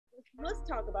let's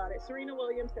talk about it. Serena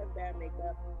Williams has bad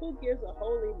makeup. Who gives a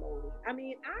holy moly? I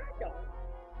mean, I don't.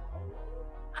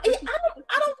 But she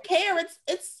I don't care.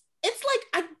 It's like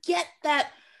I get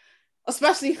that,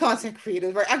 especially content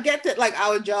creators, right? I get that like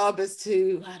our job is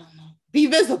to, I don't know, be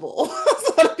visible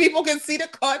so that people can see the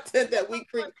content that we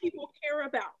create. what people care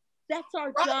about. That's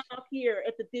our Right? job here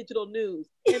at the digital news.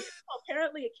 And people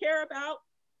apparently care about.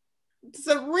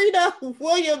 Serena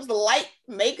Williams light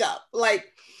makeup.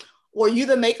 Like, were you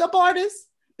the makeup artist?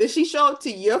 Did she show up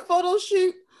to your photo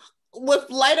shoot with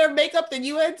lighter makeup than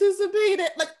you anticipated?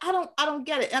 Like, I don't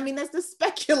get it. I mean, there's this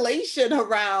speculation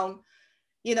around,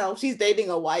 she's dating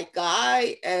a white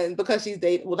guy, and because she's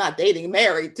dating, well, not dating,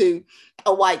 married to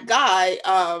a white guy,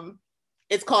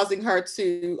 it's causing her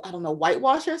to, I don't know,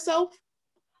 whitewash herself.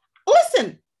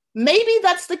 Listen, maybe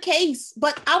that's the case,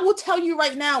 but I will tell you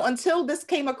right now, until this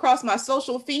came across my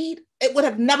social feed, it would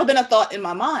have never been a thought in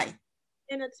my mind.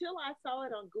 And until I saw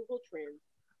it on Google Trends,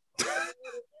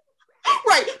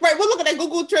 Right. We're looking at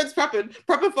Google Trends prepping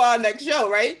for our next show,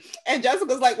 right? And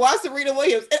Jessica's like, why Serena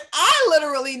Williams? And I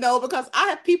literally know because I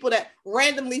have people that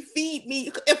randomly feed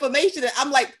me information and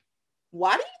I'm like,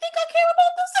 why do you think I care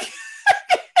about this?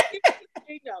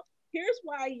 here's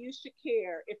why you should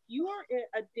care. If you are in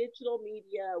a digital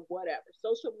media, whatever,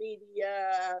 social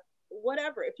media,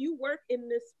 whatever, if you work in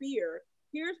this sphere,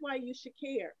 here's why you should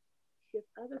care. Because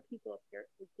other people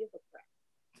apparently give a crap.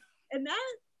 And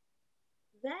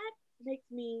that makes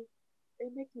me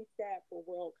sad for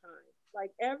world kind.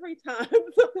 Like every time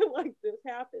something like this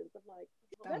happens, I'm like,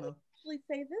 let me actually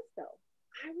say this though.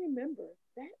 I remember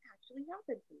that actually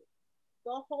happened to me.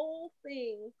 The whole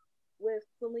thing with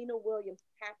Serena Williams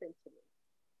happened to me.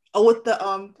 Oh, with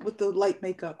the light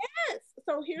makeup. Yes.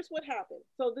 So here's what happened.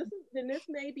 So this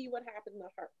may be what happened to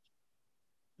her.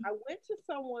 I went to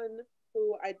someone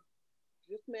who I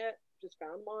just met, just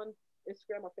found him on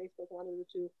Instagram or Facebook, one of the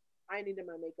two. I needed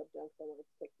my makeup done, so I wanted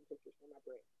to take some pictures for my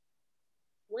brand.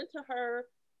 Went to her.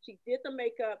 She did the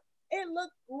makeup. It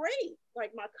looked great.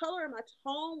 Like my color and my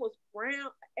tone was brown,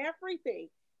 everything.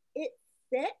 It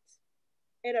set,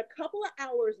 and a couple of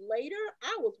hours later,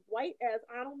 I was white as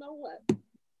I don't know what.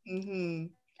 Mm-hmm.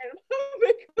 And my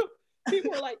makeup,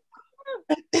 people were like, oh,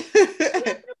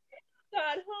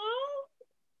 God, huh?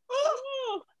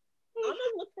 Oh. I'm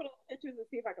gonna look for those pictures and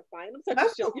see if I can find them so I can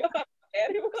show you how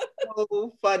bad it was.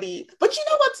 So funny. But you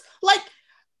know what's like,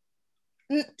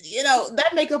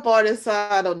 that makeup artist,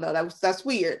 I don't know, that's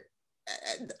weird.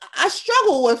 I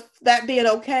struggle with that being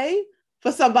okay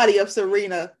for somebody of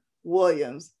Serena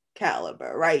Williams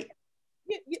caliber, right?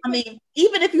 I mean,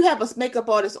 even if you have a makeup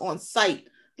artist on site,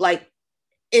 like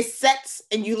it sets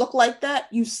and you look like that,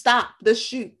 you stop the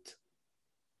shoot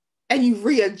and you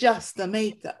readjust the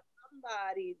makeup.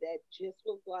 Somebody that just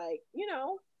was like,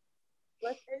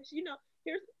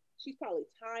 here's she's probably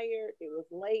tired. It was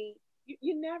late.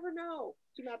 You never know.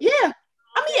 Yeah.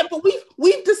 I mean, but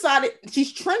we've decided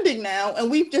she's trending now, and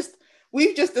we've just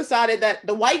decided that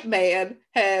the white man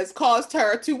has caused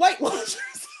her to whitewash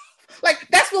herself. Like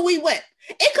that's where we went.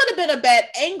 It could have been a bad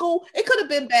angle. It could have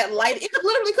been bad light. It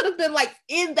literally could have been like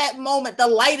in that moment, the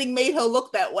lighting made her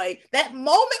look that way. That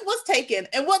moment was taken,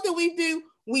 and what did we do?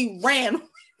 We ran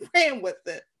with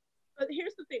it. But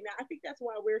here's the thing. Now, I think that's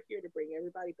why we're here to bring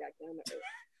everybody back down to earth.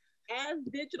 As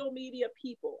digital media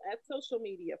people, as social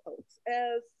media folks,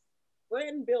 as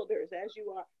brand builders, as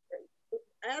you are,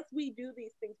 as we do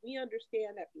these things, we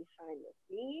understand that behind the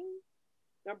scenes,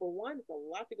 number one, it's a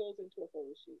lot that goes into a photo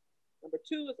shoot. Number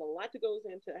two, it's a lot that goes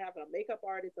into having a makeup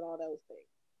artist and all those things.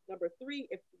 Number three,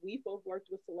 if we both worked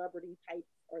with celebrity types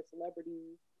or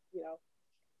celebrities,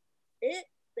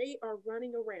 they are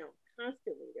running around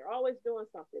constantly. They're always doing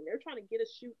something. They're trying to get a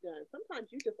shoot done.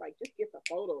 Sometimes you just get the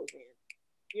photos in.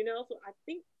 So I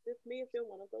think this may have been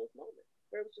one of those moments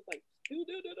where it was just like,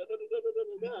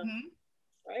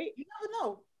 right? You never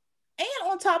know.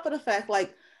 And on top of the fact,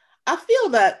 like, I feel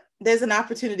that there's an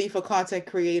opportunity for content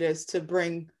creators to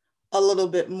bring a little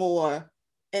bit more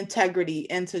integrity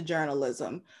into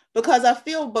journalism, because I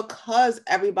feel because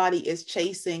everybody is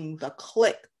chasing the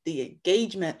click, the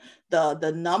engagement,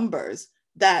 the numbers,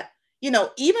 that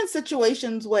even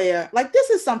situations where like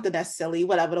this is something that's silly,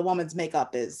 whatever, the woman's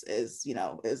makeup is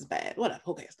bad, whatever,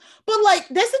 who cares? But like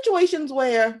there's situations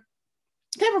where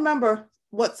I can't remember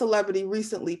what celebrity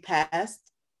recently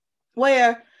passed,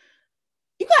 where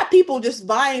you got people just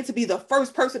vying to be the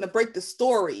first person to break the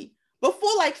story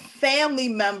before like family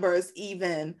members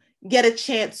even get a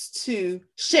chance to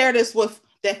share this with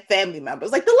their family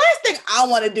members. Like the last thing I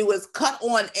want to do is cut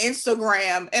on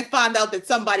Instagram and find out that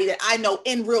somebody that I know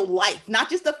in real life,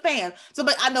 not just a fan,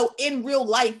 somebody I know in real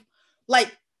life,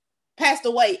 like passed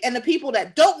away, and the people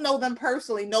that don't know them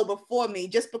personally know before me,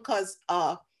 just because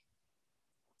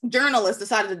journalists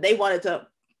decided that they wanted to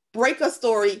break a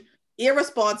story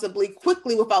irresponsibly,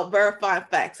 quickly, without verifying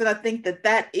facts. And I think that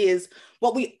that is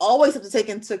what we always have to take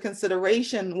into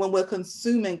consideration when we're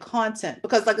consuming content,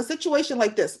 because like a situation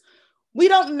like this, we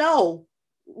don't know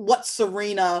what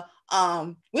Serena,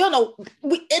 we don't know,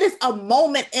 it is a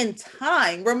moment in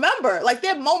time. Remember, like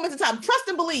there are moments in time, trust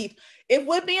and believe. If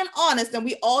we're being honest, and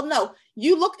we all know,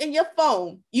 you look in your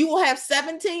phone, you will have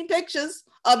 17 pictures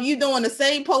of you doing the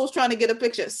same pose trying to get a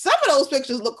picture. Some of those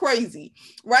pictures look crazy,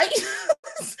 right?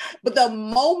 But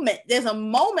there's a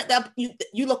moment that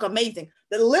you look amazing.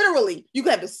 That literally you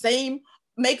can have the same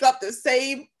makeup, the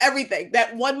same everything,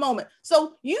 that one moment.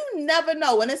 So you never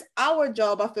know. And it's our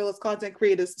job, I feel, as content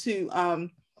creators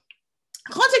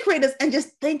and just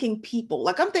thinking people.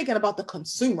 Like I'm thinking about the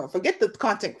consumer. Forget the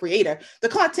content creator, the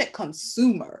content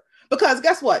consumer. Because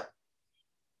guess what?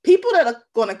 People that are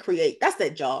going to create, that's their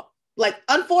job. Like,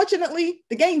 unfortunately,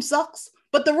 the game sucks,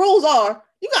 but the rules are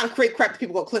you got to create crap that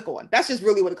people go click on. That's just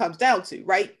really what it comes down to,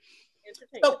 right?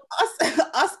 So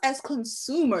us as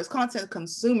consumers, content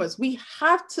consumers, we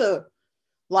have to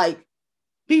like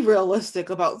be realistic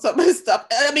about some of this stuff.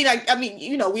 I mean,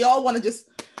 you know, we all want to just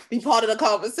be part of the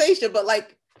conversation, but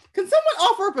like, can someone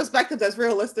offer a perspective that's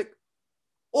realistic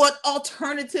or an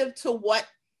alternative to what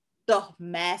the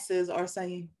masses are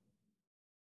saying?